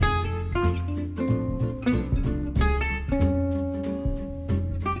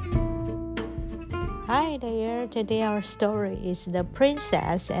today our story is The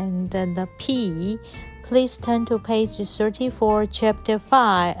Princess and the Pea. Please turn to page 34, chapter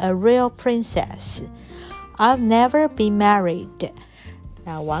 5, A Real Princess. I'll never be married.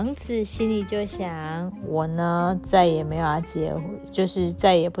 那王子心里就想，我呢再也没有要结婚，就是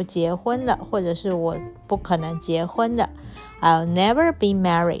再也不结婚了，或者是我不可能结婚了。I'll never be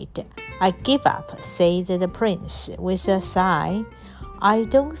married. I give up, said the prince with a sigh. I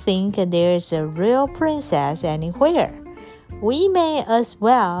don't think there's a real princess anywhere. We may as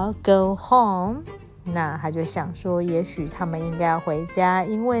well go home. 那他就想说，也许他们应该要回家，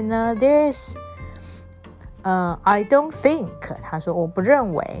因为呢 I don't think 他说我不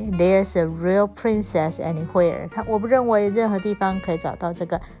认为 there's a real princess anywhere 我不认为任何地方可以找到这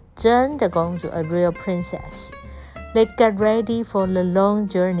个真的公主 a real princess. They got ready for the long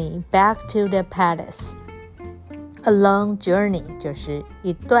journey back to the palace. A long journey 就是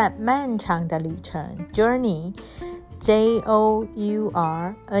一段漫长的旅程 journey Journey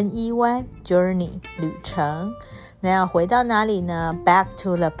journey 旅程。那要回到哪里呢？ Back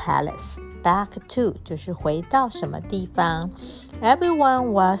to the palace. Back to 就是回到什么地方。 Everyone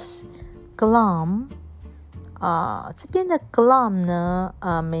was glum. 这边的 glum 呢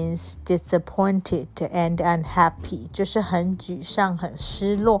means disappointed and unhappy 就是很沮丧很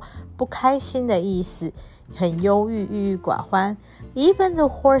失落不开心的意思，很忧郁郁郁寡欢。 Even the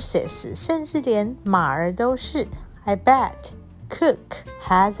horses 甚至连马儿都是。 I bet Cook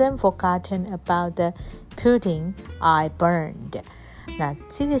hasn't forgotten about the pudding I burned. 那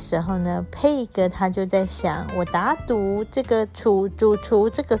这个时候呢，佩格他就在想，我打赌这个主厨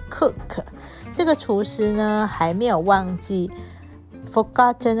这个 Cook 这个厨师呢还没有忘记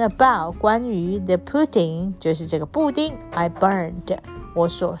forgotten about 关于 the pudding 就是这个布丁 I burned 我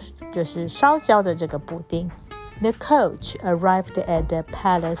所就是烧焦的这个布丁。 The coach arrived at the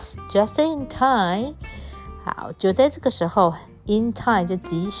palace just in time. 好，就在这个时候 in time 就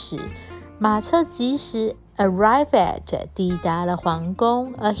及时，马车及时 arrive at 抵达了皇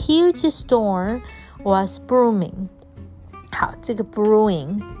宫。 A huge storm was brewing. 好，这个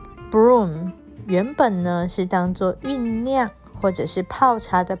broom 原本呢是当作酝酿或者是泡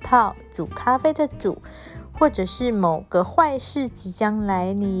茶的泡，煮咖啡的煮，或者是某个坏事即将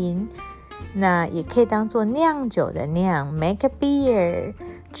来临。那也可以当作酿酒的酿 make a beer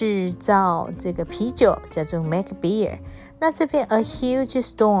制造这个啤酒叫做 make beer。 那这边 a huge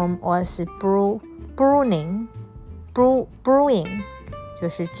storm was brewing 就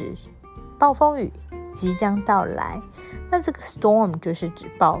是指暴风雨即将到来，那这个 storm 就是指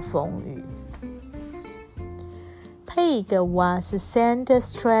暴风雨。 Pig was sent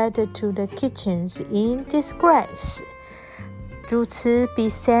straight to the kitchens in disgrace. 主词 be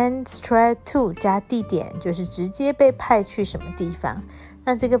sent straight to 加地点就是直接被派去什么地方，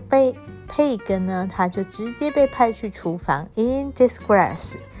那这个Pig 呢他就直接被派去厨房 in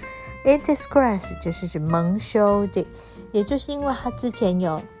disgrace. In disgrace 就是指蒙羞的，也就是因为他之前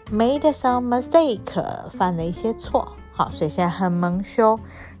有 made some mistake 犯了一些错，好，所以现在很蒙羞，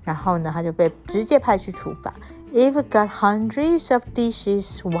然后呢他就被直接派去厨房。 Eve got hundreds of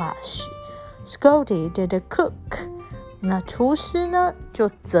dishes washed, scolded the cook. 那厨师呢就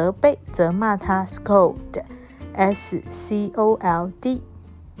责骂他 scold S-C-O-L-D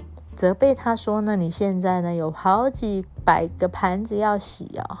责备他说呢，你现在呢有好几百个盘子要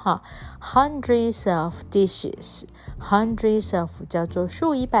洗哈。 Hundreds of dishes. Hundreds of 叫做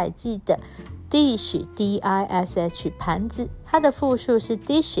数以百计的 dish D-I-S-H 盘子，它的复数是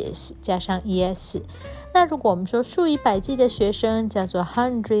dishes 加上 es。 那如果我们说数以百计的学生叫做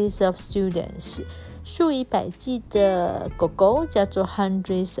hundreds of students， 数以百计的狗狗叫做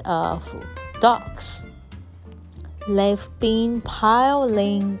hundreds of dogs。 They've been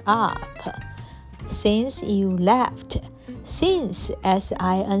piling up since you left. Since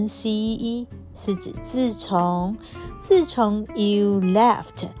S-I-N-C-E 是指自从 you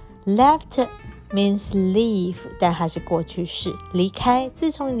left means leave 但它是过去式离开，自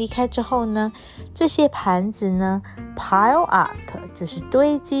从你离开之后呢，这些盘子呢 pile up 就是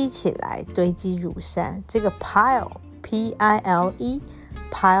堆积起来，堆积如山，这个 pile P-I-L-E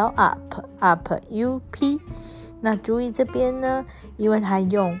pile up U-P。 那注意这边呢，因为它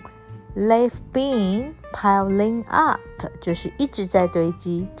用 they've been piling up 就是一直在堆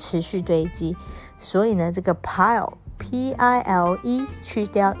积，持续堆积，所以呢这个 pile P-I-L-E 去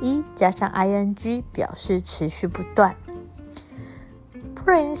掉 E 加上 ing 表示持续不断。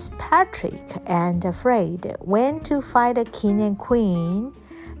 Prince Patrick and Fred went to fight the king and queen.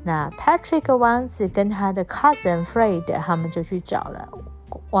 那 Patrick 王子跟他的 cousin Fred 他们就去找了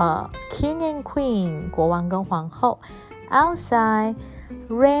King and Queen 国王跟皇后 outside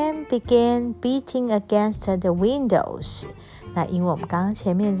Rain began beating against the windows. 那因为我们刚刚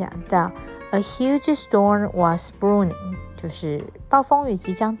前面讲到 A huge storm was brewing， 就是暴风雨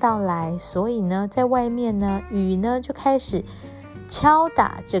即将到来，所以呢在外面呢雨呢就开始敲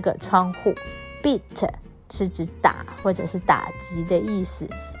打这个窗户。 Beat 是指打或者是打击的意思，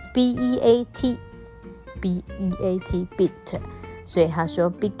 B-E-A-T beat， 所以他说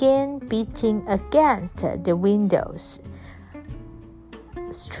began beating against the windows.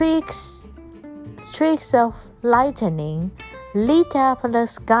 Streaks of lightning lit up the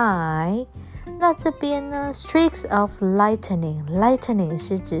sky. 那这边呢 streaks of lightning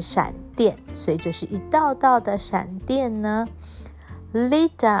是指闪电，所以就是一道道的闪电呢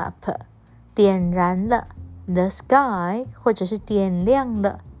lit up 点燃了 the sky 或者是点亮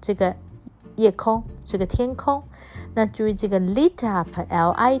了这个夜空，这个天空。那注意这个 lit up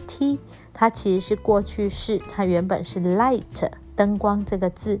L-I-T 它其实是过去式，它原本是 light 灯光这个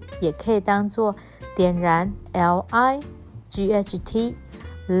字也可以当作点燃 L-I-G-H-T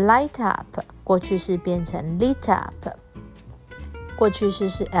light up 过去式变成 lit up， 过去式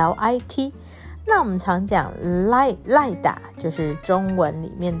是 L-I-T。 那我们常讲赖打，就是中文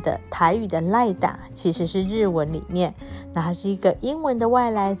里面的台语的赖打，其实是日文里面，那它是一个英文的外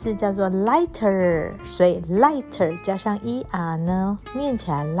来字叫做 lighter， 所以 lighter 加上 er 呢念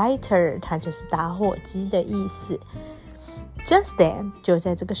起来 lighter 它就是打火机的意思。Just then 就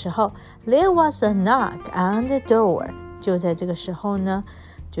在这个时候 There was a knock on the door， 就在这个时候呢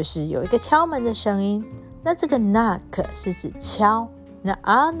就是有一个敲门的声音。那这个 knock 是指敲，那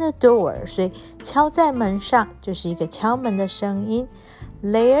on the door 所以敲在门上就是一个敲门的声音。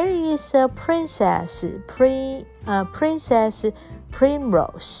 There is a princess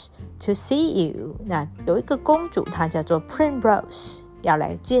Primrose to see you， 那有一个公主她叫做 Primrose 要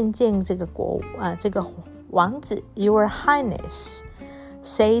来见这个这个王子 Your Highness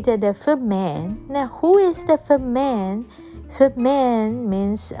said the footman。 那 who is the footman？ Footman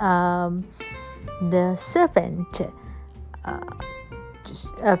means the servant， 就是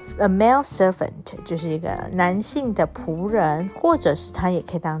a male servant 就是一个男性的仆人，或者是他也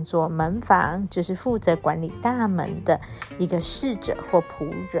可以当作门房，就是负责管理大门的一个侍者或仆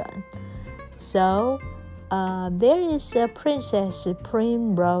人。 So there is a princess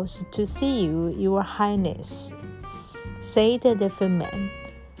Primrose to see you, Your Highness, said the footman.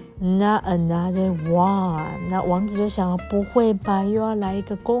 Not another one. 那王子就想不会吧，又要来一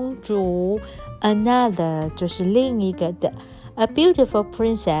个公主。 Another 就是另一个的。 A beautiful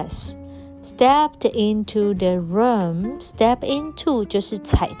princess stepped into the room. Step into 就是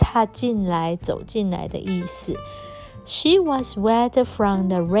踩踏进来，走进来的意思。 She was wet from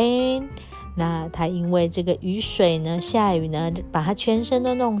the rain. 那她因为这个雨水呢，下雨呢，把她全身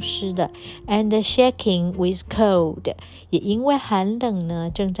都弄湿了。 And shaking with cold， 也因为寒冷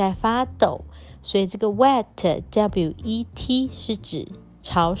呢，正在发抖。所以这个 wet W-E-T 是指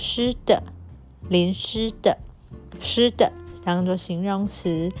潮湿的、淋湿的、湿的，当作形容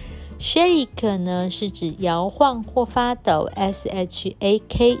词。 Shake 呢是指摇晃或发抖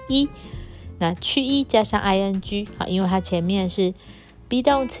S-H-A-K-E， 那去 E 加上 ing， 好，因为它前面是be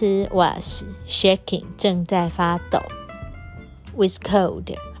动词 was shaking 正在发抖。 With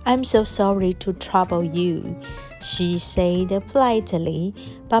cold, I'm so sorry to trouble you, she said politely,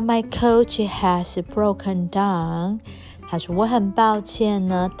 but my coach has broken down. 她说我很抱歉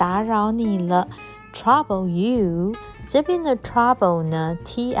呢，打扰你了。 Trouble you 这边的 trouble 呢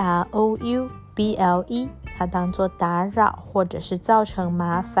T-R-O-U-B-L-E 它当作打扰或者是造成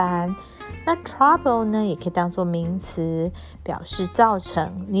麻烦。那 trouble 呢也可以当作名词，表示造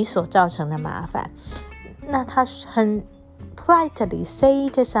成你所造成的麻烦。那他很 politely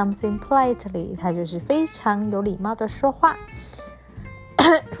said something politely， 他就是非常有礼貌的说话。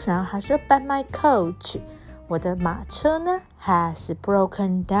然后他说 But my coach， 我的马车呢 has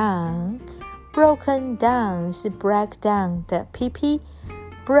broken down。 Broken down 是 break down 的 PP，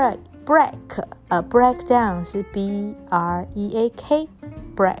 break down 是 B-R-E-A-K，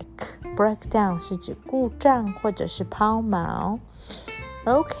 break down 是指故障或者是抛锚。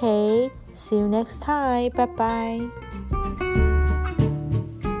 Okay, see you next time. Bye bye.